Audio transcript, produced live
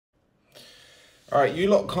All right, you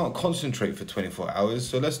lot can't concentrate for 24 hours,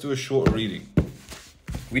 so let's do a short reading.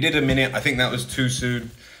 We did a minute. I think that was too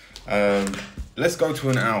soon. Let's go to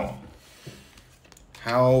an hour.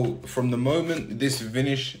 How, from the moment this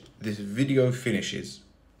video finishes,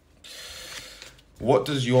 what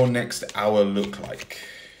does your next hour look like?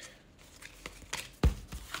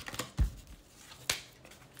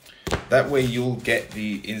 That way you'll get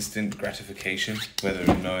the instant gratification,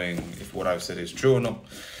 whether knowing if what I've said is true or not,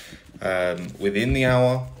 within the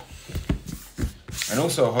hour. And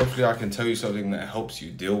also, hopefully I can tell you something that helps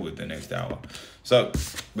you deal with the next hour. So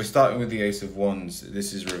we're starting with the Ace of Wands.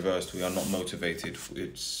 This is reversed. We are not motivated.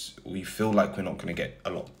 We feel like we're not going to get a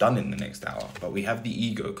lot done in the next hour, but we have the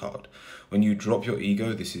ego card. When you drop your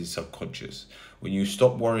ego, this is subconscious. When you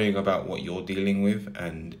stop worrying about what you're dealing with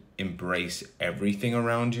and embrace everything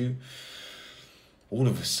around you, all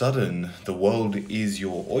of a sudden, the world is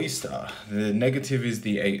your oyster. The negative is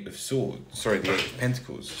the Eight of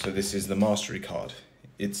Pentacles. So this is the Mastery card.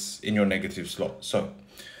 It's in your negative slot. So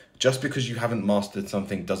just because you haven't mastered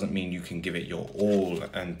something doesn't mean you can give it your all.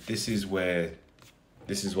 And this is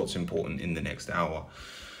what's important in the next hour.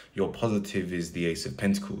 Your positive is the Ace of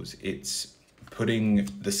Pentacles. It's putting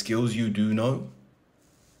the skills you do know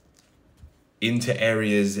into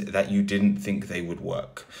areas that you didn't think they would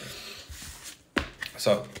work.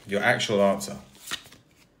 So, your actual answer.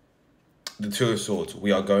 The Two of Swords.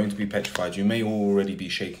 We are going to be petrified. You may already be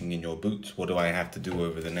shaking in your boots. What do I have to do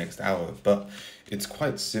over the next hour? But it's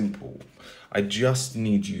quite simple. I just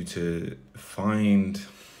need you to find...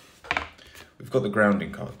 We've got the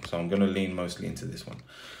grounding card, so I'm going to lean mostly into this one.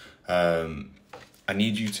 I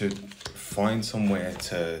need you to find somewhere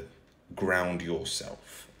to ground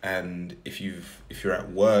yourself. And if you're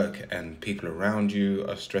at work and people around you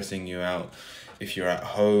are stressing you out, if you're at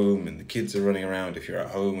home and the kids are running around, if you're at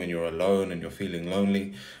home and you're alone and you're feeling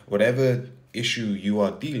lonely, whatever issue you are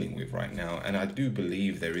dealing with right now, and I do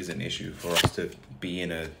believe there is an issue for us to be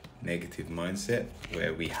in a negative mindset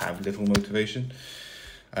where we have little motivation,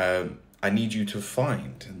 I need you to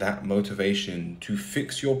find that motivation to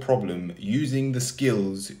fix your problem using the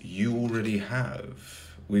skills you already have.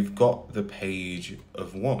 We've got the Page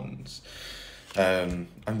of Wands.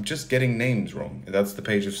 I'm just getting names wrong. That's the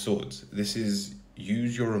Page of Swords. This is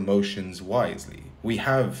use your emotions wisely. We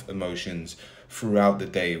have emotions throughout the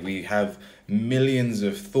day. We have millions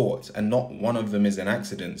of thoughts and not one of them is an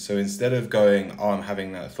accident. So instead of going, oh, I'm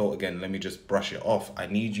having that thought again, let me just brush it off. I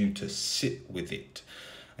need you to sit with it.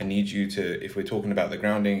 I need you to, if we're talking about the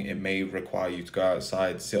grounding, it may require you to go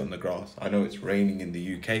outside, sit on the grass. I know it's raining in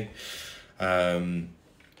the UK.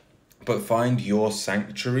 But find your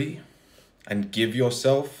sanctuary and give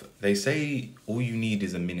yourself, they say all you need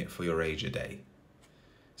is a minute for your age a day.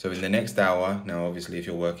 So in the next hour, now obviously if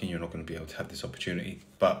you're working, you're not going to be able to have this opportunity,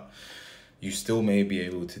 but you still may be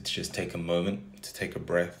able to just take a moment, to take a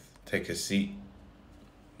breath, take a seat,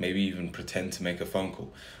 maybe even pretend to make a phone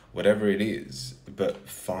call, whatever it is, but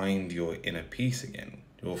find your inner peace again.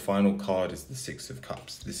 Your final card is the Six of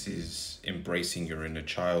Cups. This is embracing your inner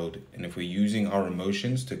child. And if we're using our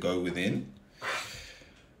emotions to go within,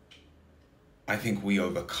 I think we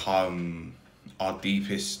overcome our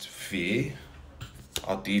deepest fear,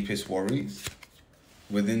 our deepest worries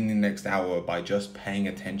within the next hour by just paying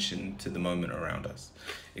attention to the moment around us.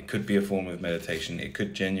 It could be a form of meditation. It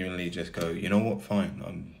could genuinely just go, you know what, fine,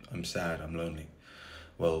 I'm sad, I'm lonely.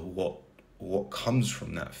 Well, what comes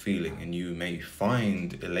from that feeling? And you may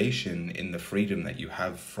find elation in the freedom that you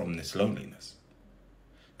have from this loneliness.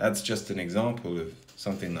 That's just an example of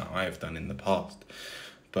something that I have done in the past.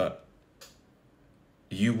 But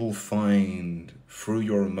you will find through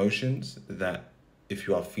your emotions that if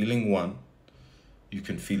you are feeling one, you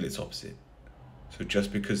can feel its opposite. So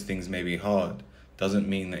just because things may be hard doesn't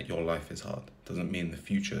mean that your life is hard. Doesn't mean the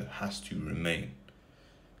future has to remain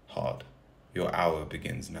hard. Your hour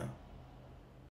begins now.